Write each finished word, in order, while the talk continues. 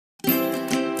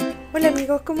Hola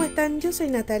amigos, ¿cómo están? Yo soy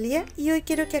Natalia y hoy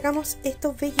quiero que hagamos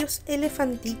estos bellos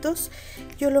elefantitos.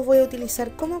 Yo los voy a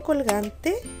utilizar como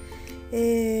colgante.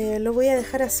 Lo voy a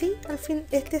dejar así. Al fin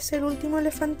este es el último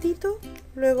elefantito.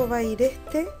 Luego va a ir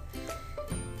este.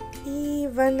 Y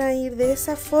van a ir de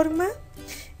esa forma.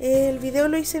 El video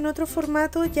lo hice en otro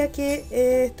formato ya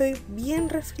que estoy bien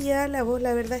resfriada. La voz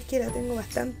la verdad es que la tengo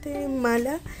bastante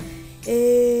mala.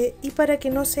 Y para que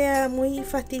no sea muy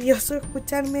fastidioso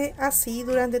escucharme así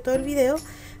durante todo el video,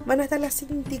 van a estar las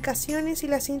indicaciones y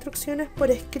las instrucciones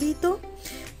por escrito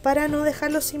para no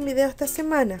dejarlo sin video esta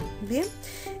semana. Bien,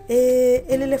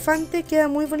 el elefante queda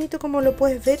muy bonito como lo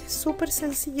puedes ver, súper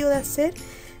sencillo de hacer.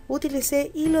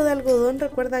 Utilicé hilo de algodón.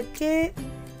 Recuerda que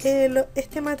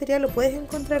este material lo puedes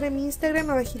encontrar en mi Instagram,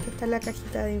 abajito está la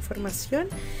cajita de información.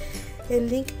 El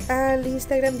link al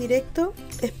Instagram directo.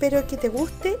 Espero que te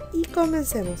guste y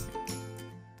comencemos.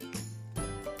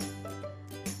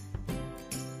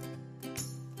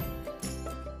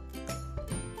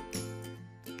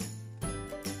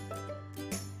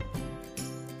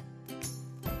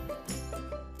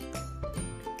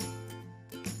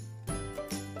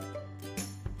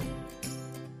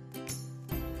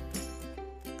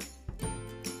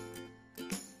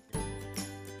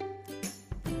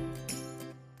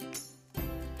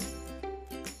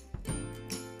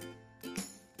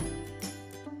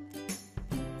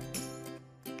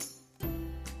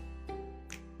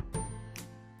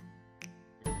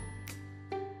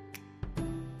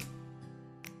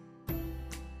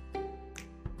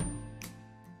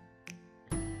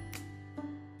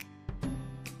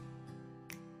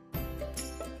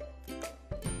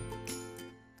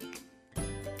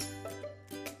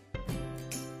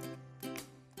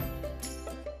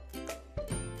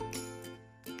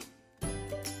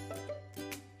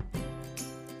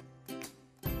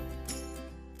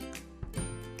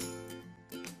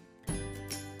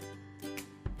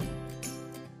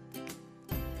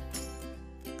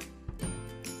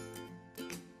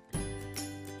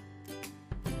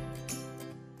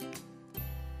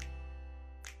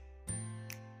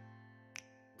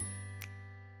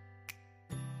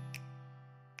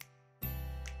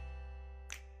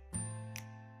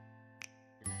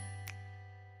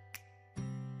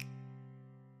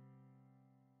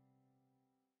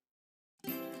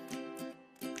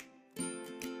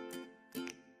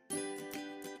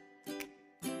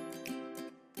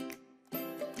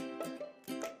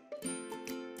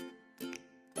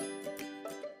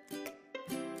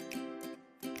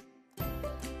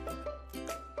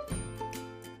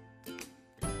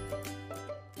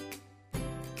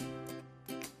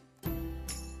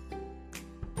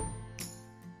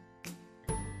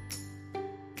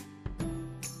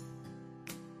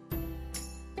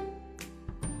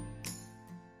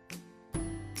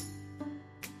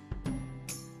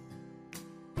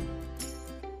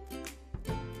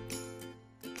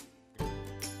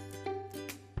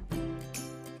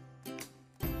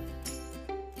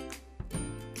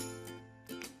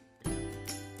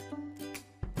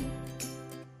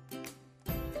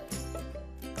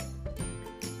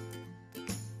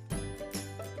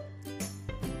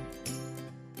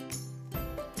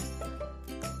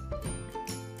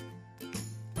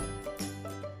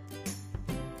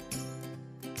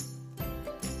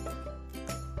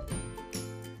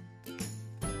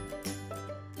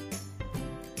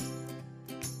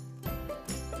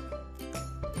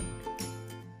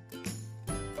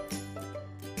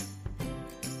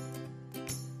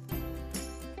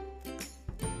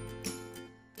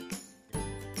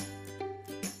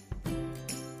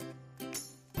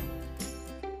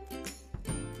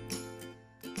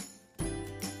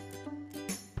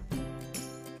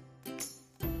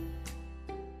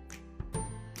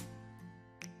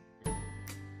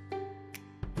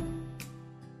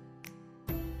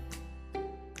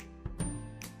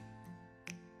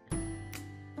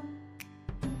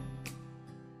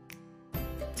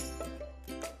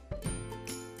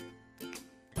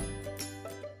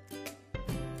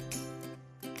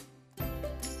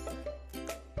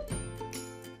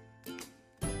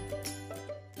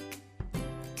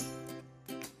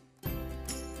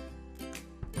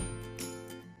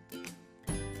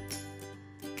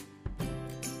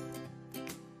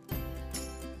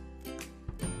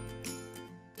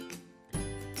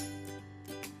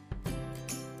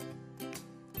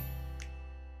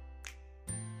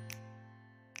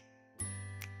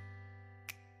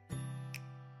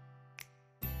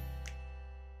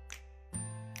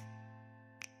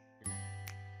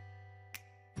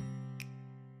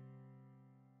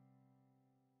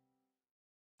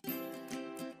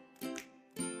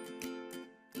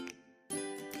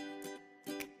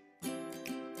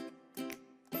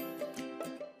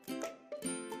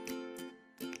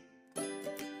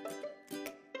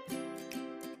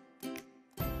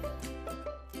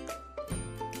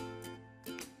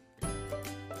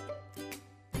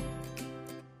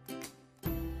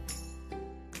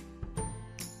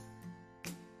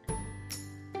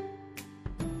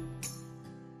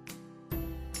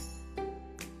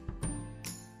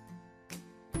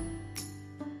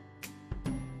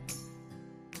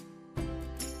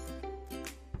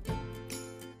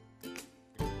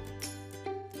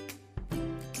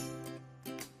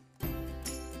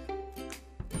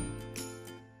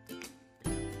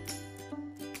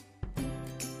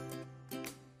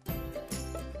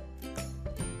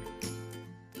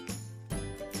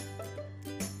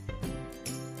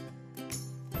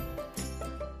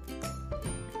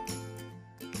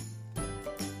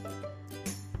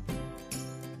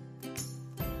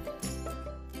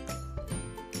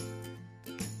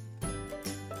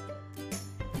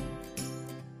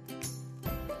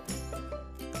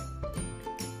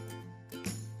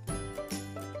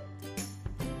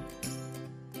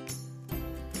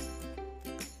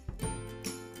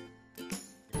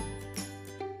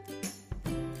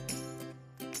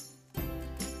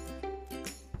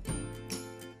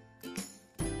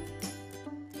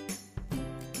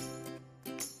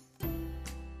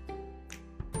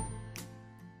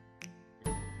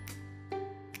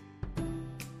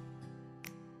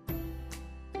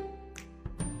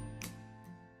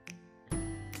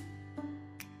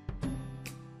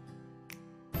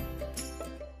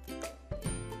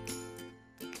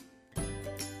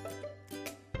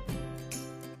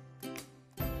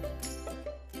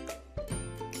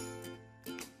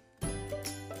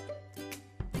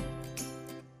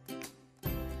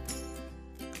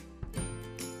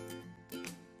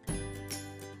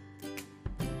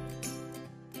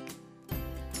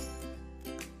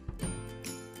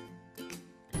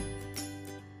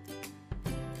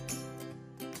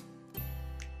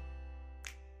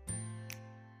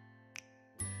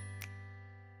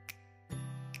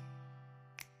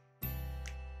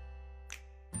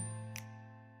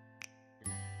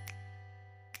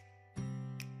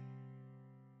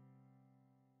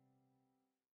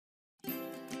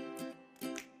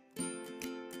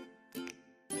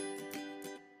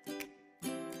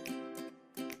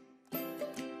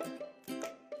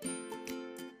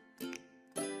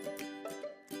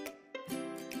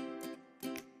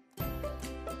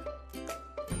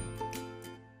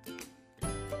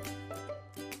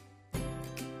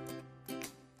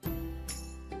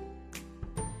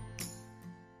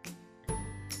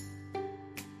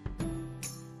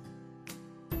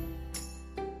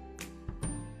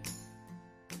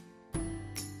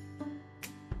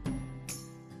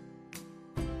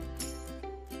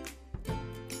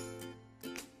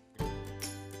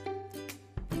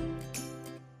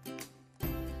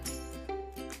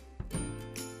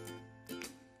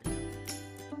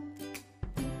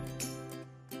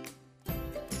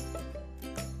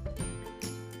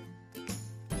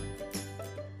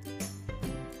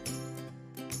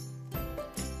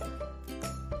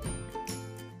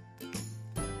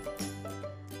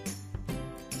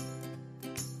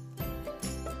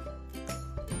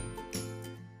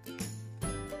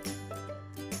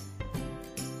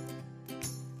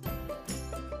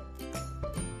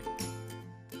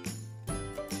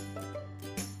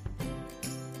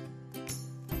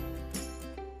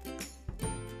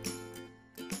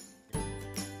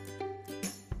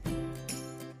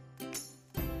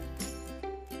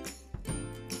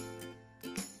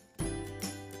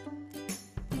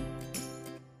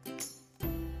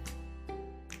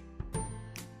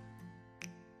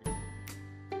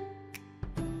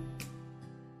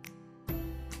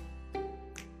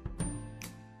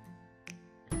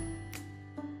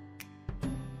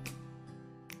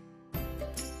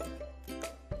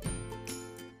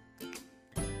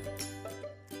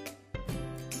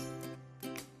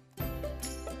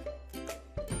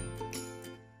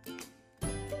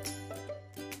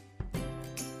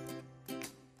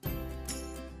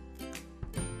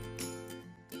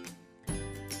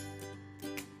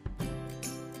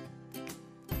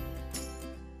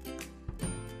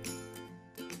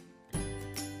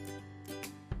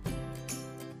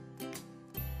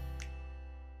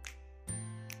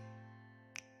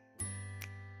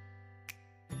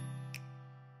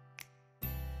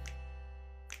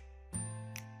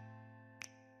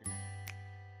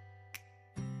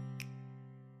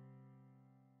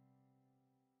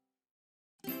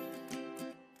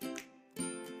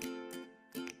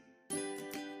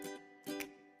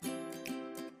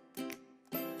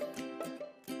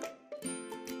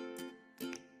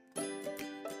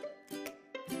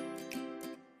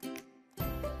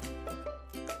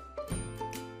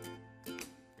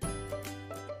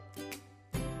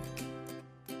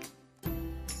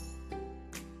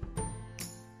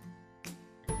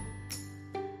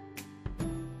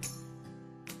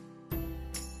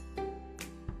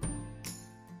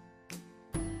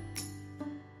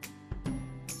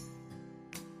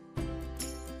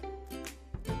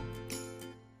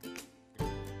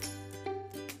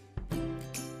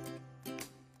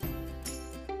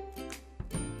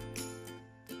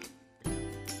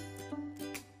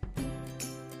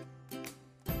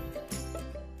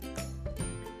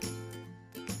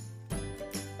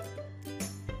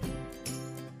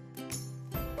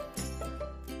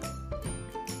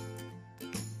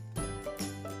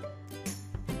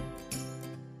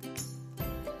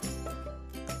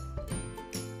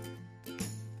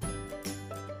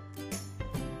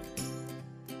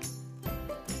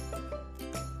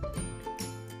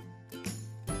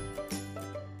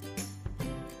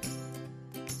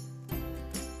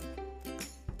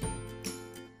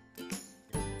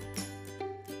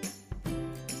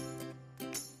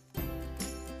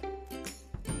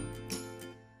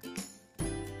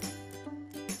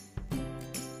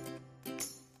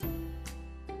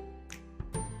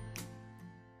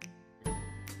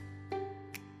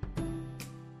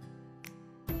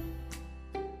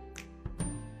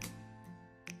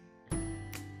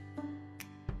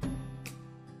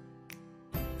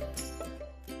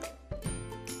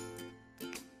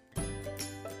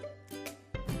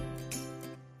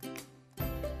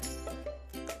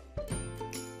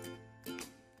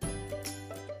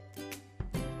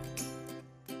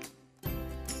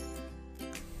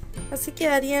 Así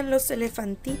quedarían los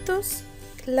elefantitos.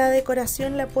 La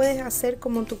decoración la puedes hacer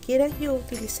como tú quieras. Yo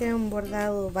utilicé un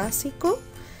bordado básico.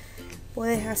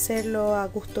 Puedes hacerlo a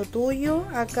gusto tuyo.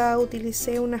 Acá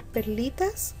utilicé unas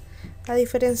perlitas, a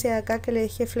diferencia de acá que le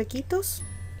dejé flequitos.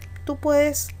 Tú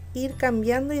puedes ir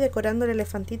cambiando y decorando el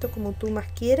elefantito como tú más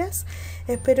quieras.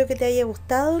 Espero que te haya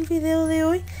gustado el video de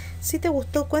hoy. Si te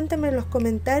gustó, cuéntame en los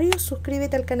comentarios,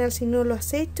 suscríbete al canal si no lo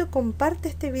has hecho, comparte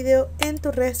este video en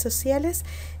tus redes sociales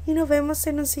y nos vemos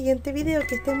en un siguiente video.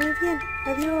 Que estés muy bien.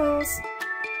 Adiós.